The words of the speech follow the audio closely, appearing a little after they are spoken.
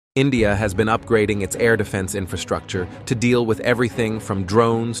India has been upgrading its air defense infrastructure to deal with everything from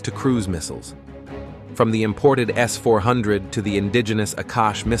drones to cruise missiles. From the imported S-400 to the indigenous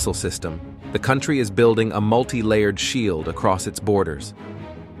Akash missile system, the country is building a multi-layered shield across its borders.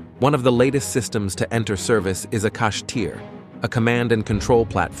 One of the latest systems to enter service is Akashteer, a command and control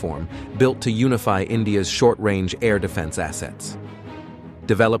platform built to unify India's short-range air defense assets.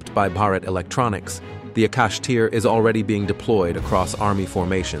 Developed by Bharat Electronics, the Akashteer is already being deployed across army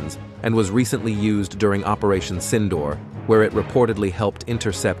formations and was recently used during Operation Sindoor, where it reportedly helped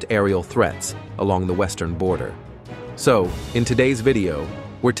intercept aerial threats along the western border. So, in today's video,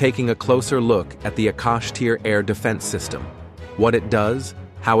 we're taking a closer look at the Akashteer air defense system, what it does,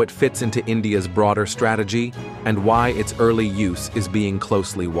 how it fits into India's broader strategy, and why its early use is being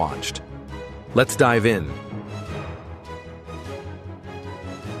closely watched. Let's dive in.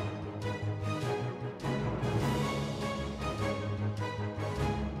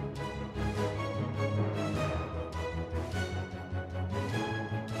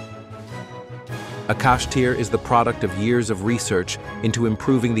 Akashteer is the product of years of research into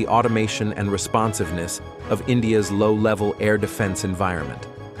improving the automation and responsiveness of India's low-level air defense environment.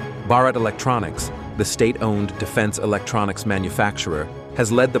 Bharat Electronics, the state-owned defense electronics manufacturer,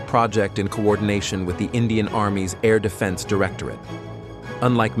 has led the project in coordination with the Indian Army's Air Defense Directorate.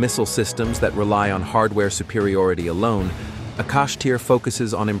 Unlike missile systems that rely on hardware superiority alone, Akashteer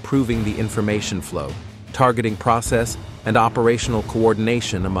focuses on improving the information flow, targeting process, and operational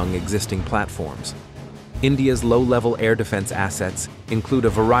coordination among existing platforms. India's low-level air defense assets include a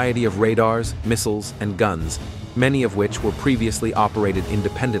variety of radars, missiles, and guns, many of which were previously operated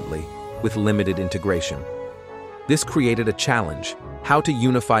independently, with limited integration. This created a challenge: how to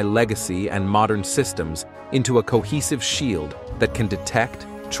unify legacy and modern systems into a cohesive shield that can detect,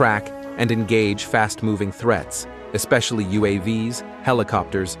 track, and engage fast-moving threats, especially UAVs,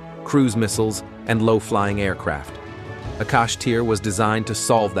 helicopters, cruise missiles, and low-flying aircraft. Akashteer was designed to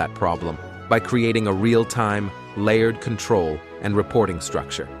solve that problem by creating a real-time, layered control and reporting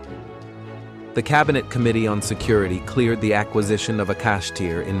structure. The Cabinet Committee on Security cleared the acquisition of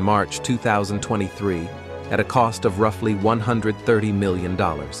Akashteer in March 2023 at a cost of roughly $130 million.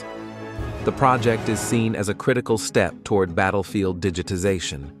 The project is seen as a critical step toward battlefield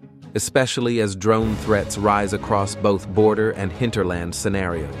digitization, especially as drone threats rise across both border and hinterland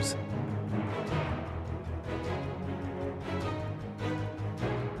scenarios.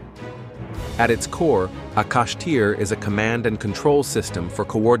 At its core, Akashteer is a command and control system for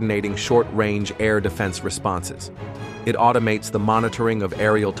coordinating short-range air defense responses. It automates the monitoring of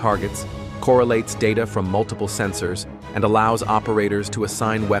aerial targets, correlates data from multiple sensors, and allows operators to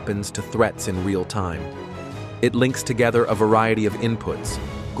assign weapons to threats in real time. It links together a variety of inputs: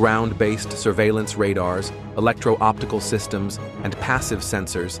 ground-based surveillance radars, electro-optical systems, and passive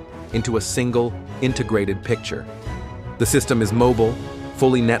sensors into a single, integrated picture. The system is mobile,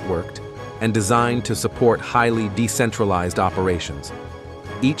 fully networked, and designed to support highly decentralized operations.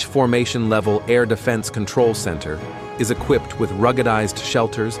 Each formation-level air defense control center is equipped with ruggedized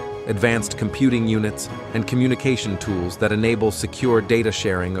shelters, advanced computing units, and communication tools that enable secure data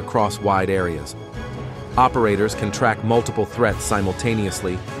sharing across wide areas. Operators can track multiple threats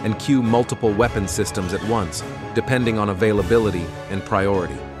simultaneously and queue multiple weapon systems at once, depending on availability and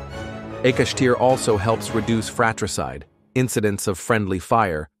priority. Akashteer also helps reduce fratricide, incidents of friendly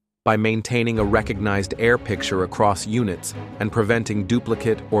fire, by maintaining a recognized air picture across units and preventing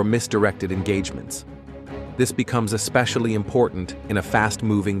duplicate or misdirected engagements. This becomes especially important in a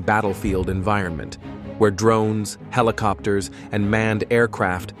fast-moving battlefield environment, where drones, helicopters, and manned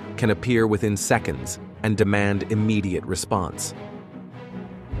aircraft can appear within seconds and demand immediate response.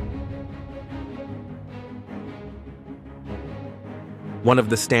 One of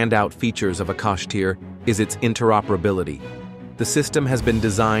the standout features of Akashteer is its interoperability. The system has been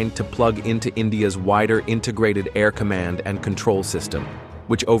designed to plug into India's wider integrated air command and control system,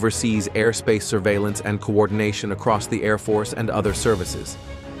 which oversees airspace surveillance and coordination across the Air Force and other services.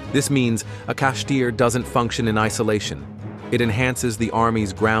 This means Akashteer doesn't function in isolation. It enhances the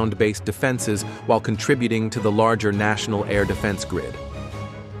Army's ground-based defenses while contributing to the larger national air defense grid.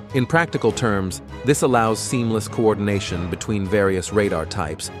 In practical terms, this allows seamless coordination between various radar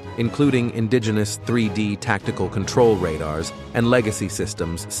types, including indigenous 3D tactical control radars and legacy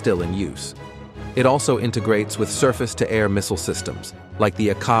systems still in use. It also integrates with surface-to-air missile systems, like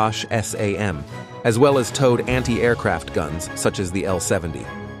the Akash SAM, as well as towed anti-aircraft guns, such as the L-70,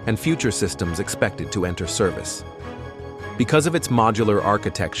 and future systems expected to enter service. Because of its modular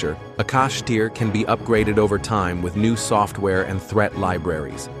architecture, Akashteer can be upgraded over time with new software and threat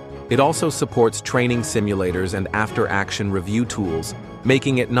libraries. It also supports training simulators and after-action review tools,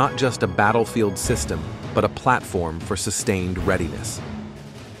 making it not just a battlefield system, but a platform for sustained readiness.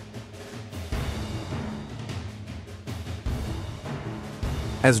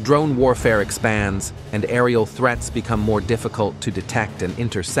 As drone warfare expands and aerial threats become more difficult to detect and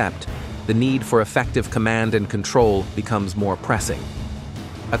intercept, the need for effective command and control becomes more pressing.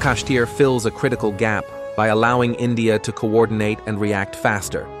 Akashteer fills a critical gap by allowing India to coordinate and react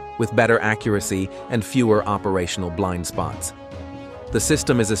faster, with better accuracy and fewer operational blind spots. The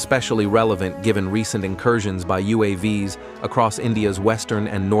system is especially relevant given recent incursions by UAVs across India's western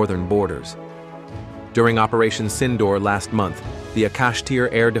and northern borders. During Operation Sindoor last month, the Akashteer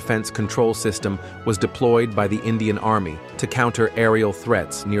Air Defense Control System was deployed by the Indian Army to counter aerial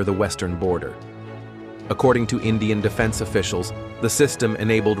threats near the western border. According to Indian defense officials, the system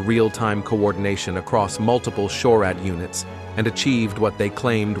enabled real-time coordination across multiple SHORAD units and achieved what they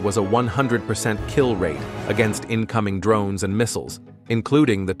claimed was a 100% kill rate against incoming drones and missiles,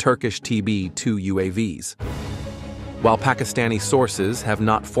 including the Turkish TB-2 UAVs. While Pakistani sources have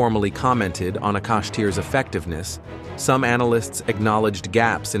not formally commented on Akashteer's effectiveness, some analysts acknowledged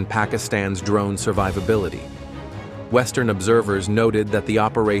gaps in Pakistan's drone survivability. Western observers noted that the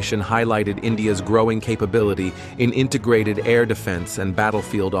operation highlighted India's growing capability in integrated air defense and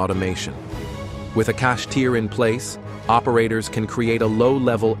battlefield automation. With Akashteer in place, operators can create a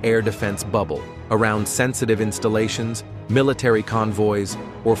low-level air defense bubble around sensitive installations, military convoys,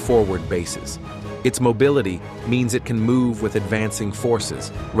 or forward bases. Its mobility means it can move with advancing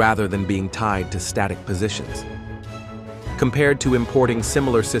forces rather than being tied to static positions. Compared to importing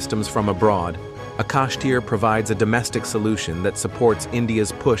similar systems from abroad, Akashteer provides a domestic solution that supports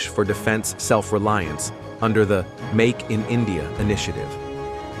India's push for defense self-reliance under the Make in India initiative.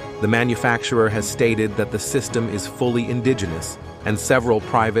 The manufacturer has stated that the system is fully indigenous, and several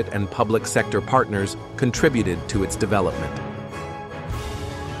private and public sector partners contributed to its development.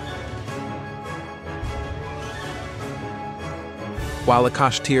 While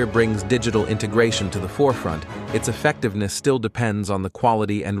Akashteer brings digital integration to the forefront, its effectiveness still depends on the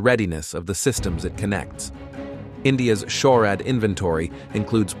quality and readiness of the systems it connects. India's SHORAD inventory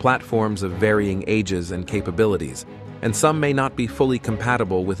includes platforms of varying ages and capabilities, and some may not be fully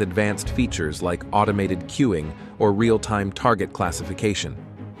compatible with advanced features like automated queuing or real-time target classification.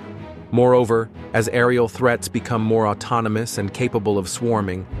 Moreover, as aerial threats become more autonomous and capable of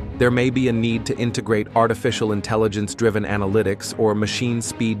swarming, there may be a need to integrate artificial intelligence-driven analytics or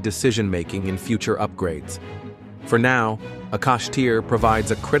machine-speed decision-making in future upgrades. For now, Akashteer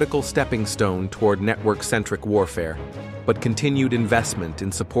provides a critical stepping stone toward network-centric warfare, but continued investment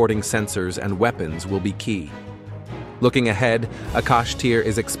in supporting sensors and weapons will be key. Looking ahead, Akashteer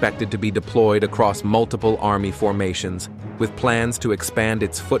is expected to be deployed across multiple army formations, with plans to expand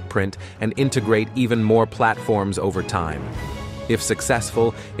its footprint and integrate even more platforms over time. If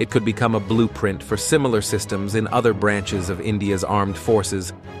successful, it could become a blueprint for similar systems in other branches of India's armed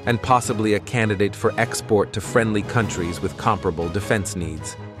forces, and possibly a candidate for export to friendly countries with comparable defense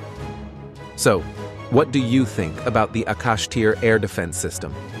needs. So, what do you think about the Akashteer air defense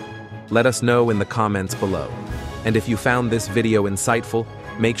system? Let us know in the comments below. And if you found this video insightful,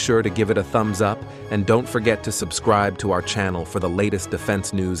 make sure to give it a thumbs up and don't forget to subscribe to our channel for the latest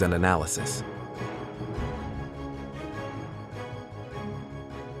defense news and analysis.